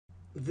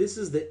This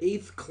is the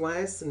 8th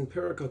class in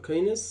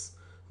Hakoines,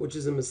 which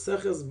is a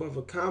Maseches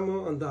Bava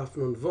Kama on Daf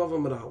Nun Vav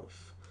Amud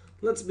Aleph.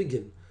 Let's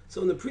begin.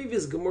 So in the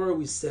previous Gemara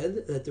we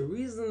said that the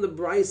reason the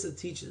Brisa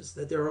teaches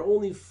that there are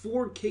only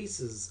 4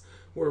 cases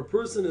where a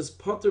person is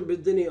Pater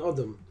B'dinei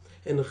Adam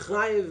and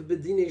Chayev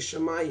B'dinei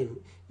Shamayim,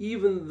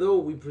 even though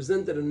we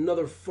presented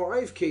another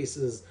 5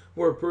 cases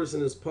where a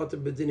person is Pater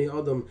B'dinei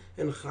Adam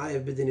and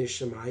Chayev B'dinei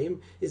Shamayim,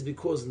 is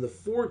because in the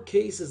 4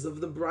 cases of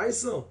the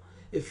Brisa,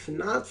 if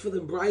not for the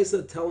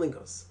Brisa telling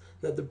us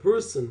that the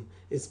person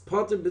is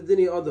Pater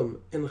B'dinei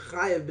Adam and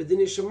Chayev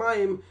B'dinei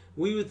Shamayim,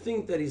 we would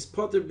think that he's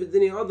Pater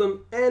B'dinei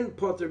Adam and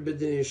Pater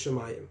B'dinei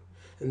Shamayim.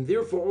 And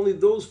therefore only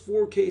those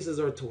 4 cases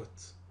are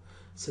taught.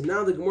 So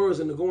now the Gemara is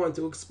going to go on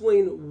to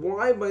explain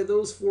why by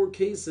those 4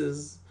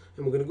 cases,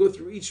 and we're going to go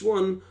through each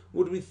one,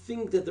 would we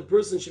think that the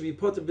person should be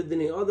Pater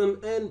B'dinei Adam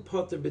and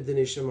Pater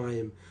B'dinei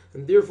Shamayim.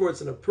 And therefore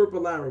it's in a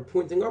purple arrow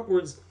pointing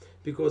upwards,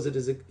 because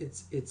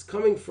it's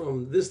coming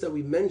from this that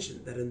we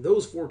mentioned, that in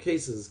those 4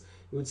 cases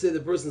we would say the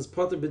person's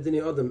Pater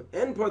B'dinei Adam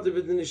and Pater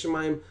B'dinei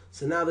Shamayim.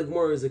 So now the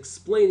Gemara is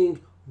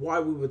explaining why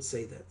we would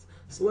say that.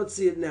 So let's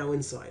see it now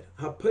inside.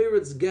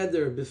 Haporetz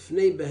geder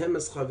b'fnei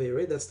behemes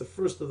chavere. That's the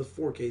first of the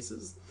 4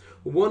 cases.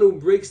 One who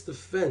breaks the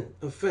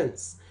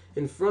fence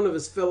in front of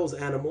his fellow's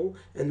animal,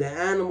 and the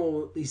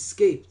animal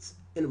escaped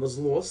and was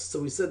lost. So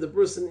we said the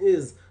person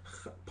is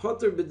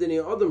Pater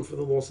B'dinei Adam for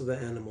the loss of the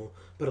animal,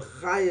 but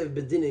Chayev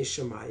B'dinei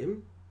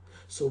Shamayim.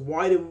 So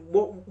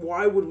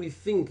why would we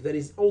think that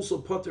he's also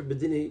Pater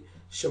B'dinei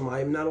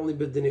Shamayim, not only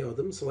B'dinei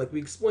Adam? So like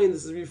we explained,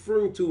 this is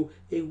referring to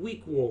a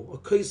weak wall, a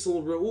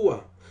kaisel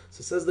re'ua.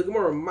 So says the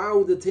Gemara,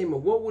 Ma'u detema.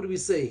 What would we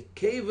say?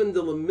 Kaven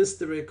de la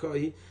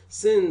misterekai,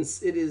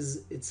 since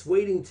it's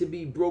waiting to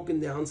be broken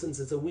down, since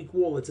it's a weak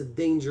wall, it's a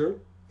danger.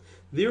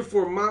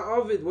 Therefore,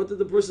 ma'avid, what did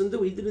the person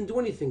do? He didn't do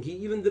anything. He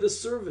even did a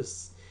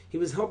service. He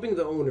was helping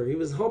the owner. He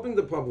was helping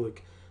the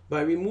public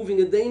by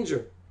removing a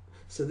danger.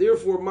 So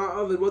therefore,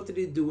 ma'avid, what did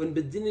he do? In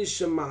B'dinei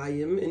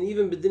Shamayim, and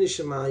even B'dinei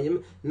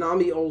Shamayim,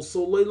 nami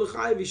also loy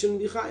l'chayiv, he shouldn't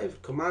be chayiv.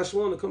 Kamash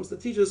one, it comes to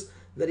teach us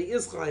that he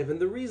is chayiv, and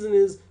the reason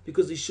is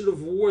because he should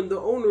have warned the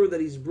owner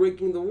that he's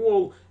breaking the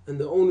wall, and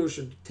the owner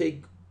should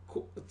take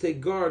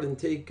guard and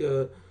take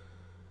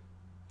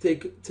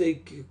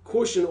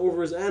caution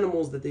over his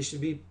animals, that they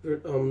should be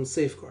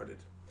safeguarded.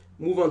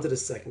 Move on to the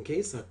second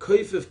case.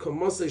 Hakoifif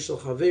kamasei shel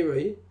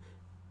chaverei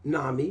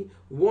nami,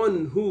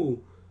 one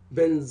who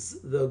bends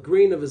the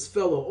grain of his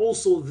fellow,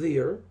 also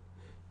there.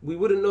 We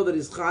wouldn't know that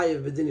he's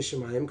chayev b'dinei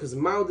shamayim, because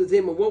ma'u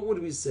detema, what would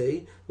we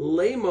say?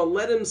 Lema,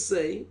 let him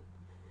say,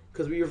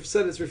 because we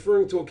said it's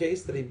referring to a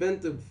case that he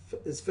bent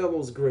his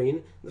fellow's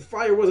grain. The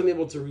fire wasn't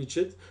able to reach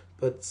it,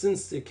 but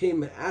since it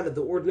came out of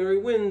the ordinary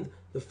wind,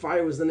 the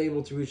fire was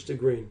unable to reach the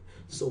grain.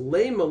 So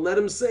lema, let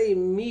him say,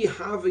 mi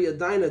hava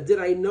yadaina, did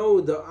I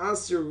know the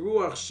asir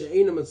ruach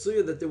she'ena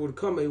matsuya, that there would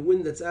come a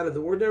wind that's out of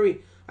the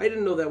ordinary? I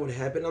didn't know that would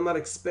happen. I'm not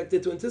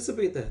expected to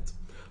anticipate that.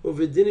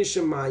 Uvidinei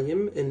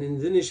shamayim, and in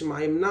dinei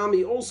shamayim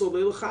nami also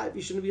leil chayiv,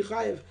 he shouldn't be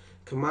chayiv.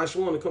 Kamash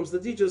one, it comes to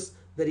teach us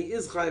that he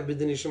is chayiv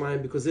b'dinei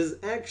shamayim because his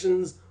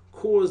actions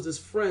caused his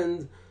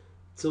friend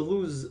to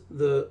lose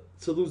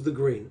the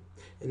grain.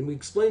 And we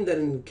explained that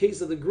in the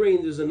case of the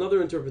grain, there's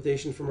another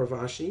interpretation from Rav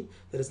Ashi,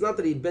 that it's not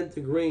that he bent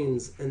the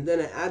grains and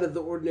then out of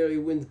the ordinary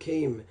wind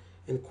came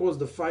and caused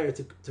the fire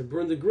to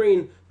burn the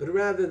grain, but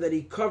rather that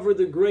he covered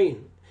the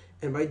grain.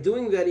 And by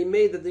doing that, he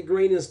made that the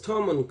grain is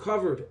taman,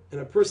 covered,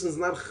 and a person's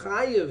not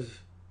chayiv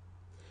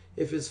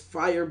if his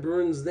fire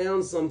burns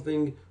down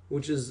something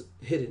which is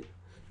hidden.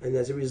 And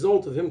as a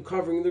result of him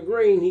covering the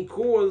grain, he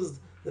caused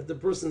that the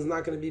person is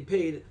not going to be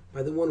paid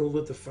by the one who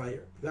lit the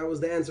fire. That was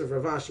the answer of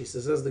Rav Ashi.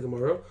 So says the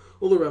Gemara,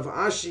 Ula Rav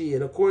Ashi,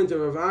 and according to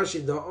Rav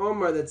Ashi, the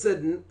Amar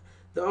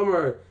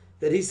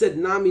that he said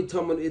Nami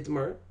Taman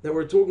Itmar, that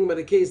we're talking about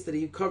a case that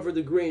he covered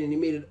the grain and he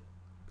made it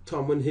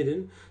Taman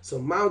hidden. So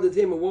Ma'u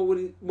detema,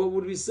 what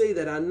would we say?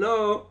 That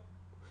Ana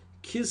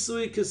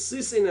Kisui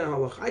Kasisei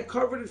Nahalach, I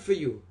covered it for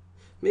you.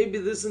 Maybe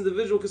this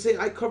individual could say,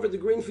 I covered the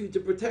grain for you to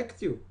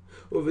protect you.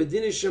 Or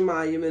B'dinei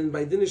Shamayim, and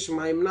by Dinei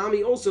Shamayim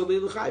nami also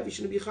leil chayiv, he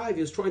shouldn't be chayiv.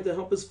 He was trying to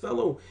help his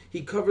fellow.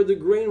 He covered the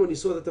grain when he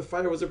saw that the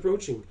fire was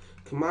approaching.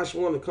 Kamash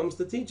one, it comes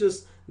to teach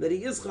us that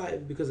he is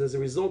chayiv because as a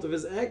result of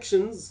his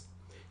actions,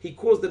 he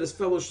caused that his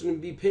fellow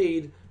shouldn't be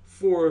paid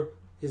for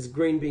his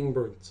grain being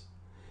burnt.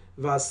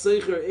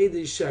 V'aseicher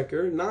edei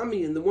sheker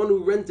nami, and the one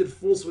who rented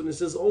false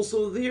witnesses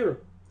also there.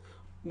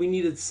 We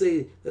need to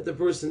say that the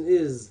person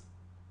is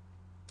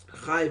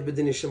chayiv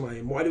b'dinei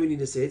shamayim. Why do we need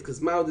to say it? Because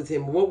ma'u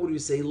detema, what would we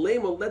say?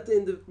 Lema,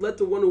 let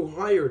the one who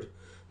hired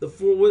the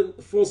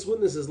false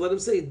witnesses, let him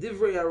say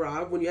divrei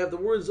harav, when you have the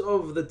words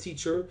of the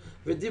teacher,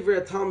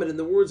 v'divrei talmid, and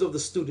the words of the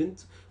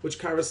student, which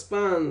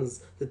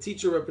corresponds, the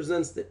teacher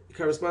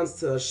corresponds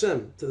to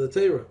Hashem, to the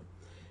Torah,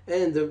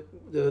 and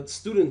the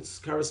students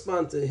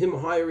correspond to him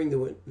hiring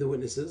the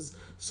witnesses.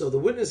 So the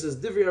witnesses,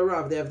 divrei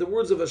harav, they have the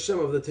words of Hashem,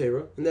 of the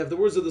Torah, and they have the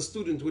words of the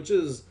student, which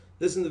is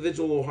this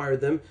individual who hired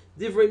them.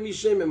 Divrei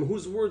mishemem,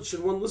 whose words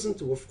should one listen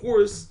to? Of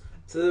course,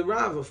 to the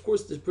Rav. Of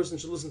course, this person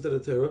should listen to the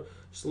Torah.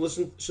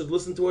 Should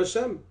listen to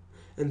Hashem.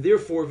 And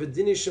therefore,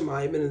 v'dini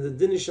shemayim, and in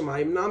the dini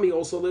shemayim nami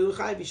also leil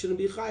chayiv, he shouldn't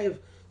be chayiv,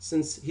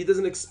 since he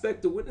doesn't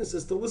expect the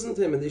witnesses to listen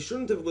to him, and they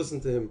shouldn't have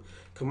listened to him.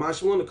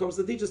 Kamash Malon comes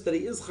to teach us that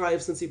he is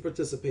chayiv since he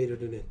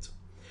participated in it.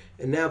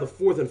 And now the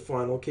fourth and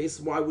final case,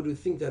 why would we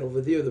think that over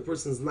there the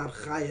person's not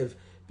chayiv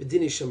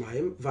b'dini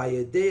shemayim?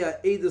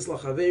 Vayedea edus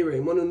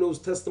lachaveirei, one who knows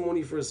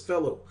testimony for his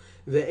fellow.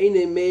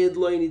 Ve'ene meid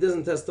lo, and he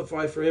doesn't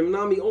testify for him.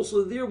 Nami,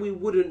 also there we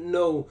wouldn't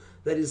know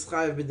that he's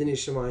chayiv b'dini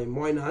shemayim.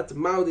 Why not?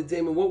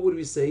 Ma'oditema, what would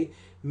we say?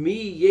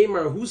 Mi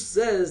yemar, who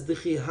says the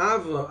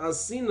chihava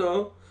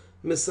asina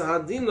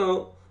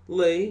misahadina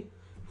lay?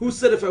 Who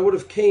said if I would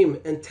have came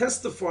and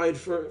testified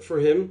for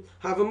him,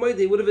 Havamayde,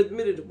 he would have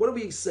admitted. What are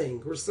we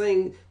saying? We're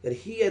saying that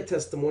he had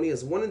testimony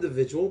as one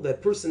individual,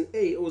 that person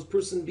A owes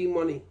person B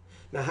money.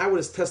 Now, how would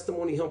his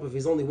testimony help if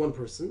he's only one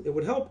person? It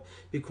would help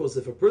because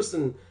if a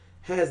person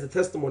has the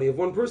testimony of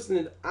one person,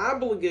 it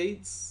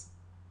obligates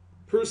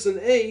person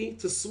A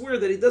to swear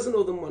that he doesn't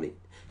owe the money.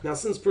 Now,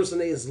 since person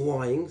A is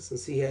lying,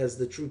 since he has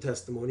the true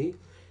testimony,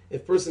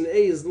 if person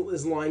A is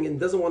lying and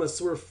doesn't want to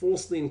swear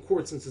falsely in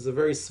court, since it's a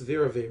very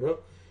severe avera,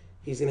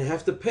 he's going to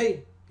have to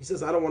pay. He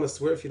says, I don't want to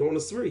swear. If you don't want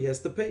to swear, he has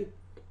to pay.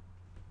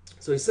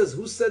 So he says,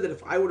 who said that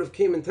if I would have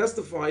came and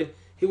testified,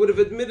 he would have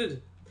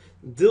admitted?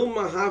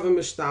 Dilma have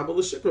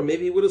a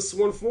maybe he would have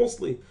sworn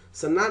falsely.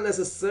 So not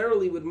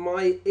necessarily would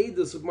my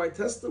edus, would my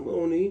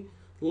testimony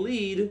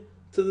lead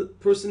to the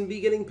person be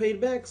getting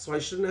paid back. So I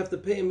shouldn't have to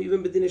pay him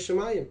even b'dinei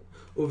shemayim.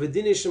 Or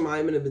v'dinei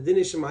shemayim, and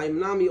b'dinei shemayim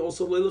nami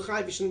also leil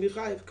chayiv, he shouldn't be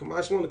chayiv.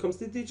 Kamash when it comes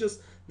to teach us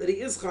that he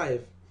is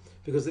chayiv.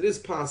 Because it is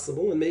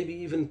possible and maybe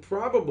even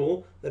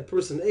probable that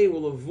person A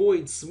will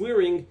avoid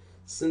swearing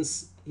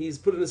since he's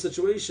put in a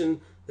situation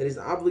that he's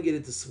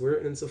obligated to swear,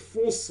 and it's a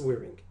false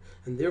swearing.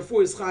 And therefore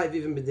he's chayiv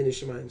even b'dinei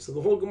shemayim. So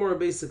the whole Gemara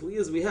basically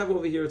is, we have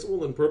over here, it's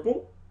all in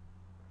purple.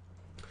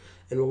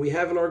 And what we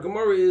have in our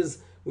Gemara is,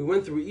 we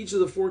went through each of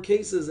the four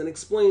cases and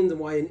explained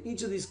why in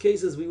each of these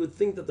cases we would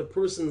think that the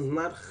person is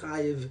not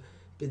chayiv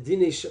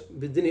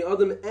b'dinei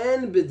adam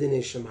and b'dinei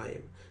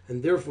shemayim.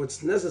 And therefore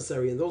it's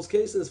necessary in those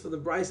cases for the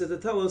Brisa to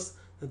tell us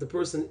that the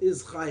person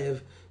is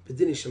chayev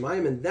b'dinei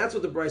shemayim. And that's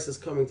what the Brisa is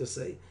coming to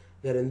say,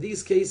 that in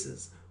these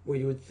cases where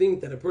you would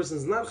think that a person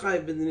is not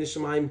chayev b'dinei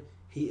shemayim,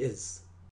 he is.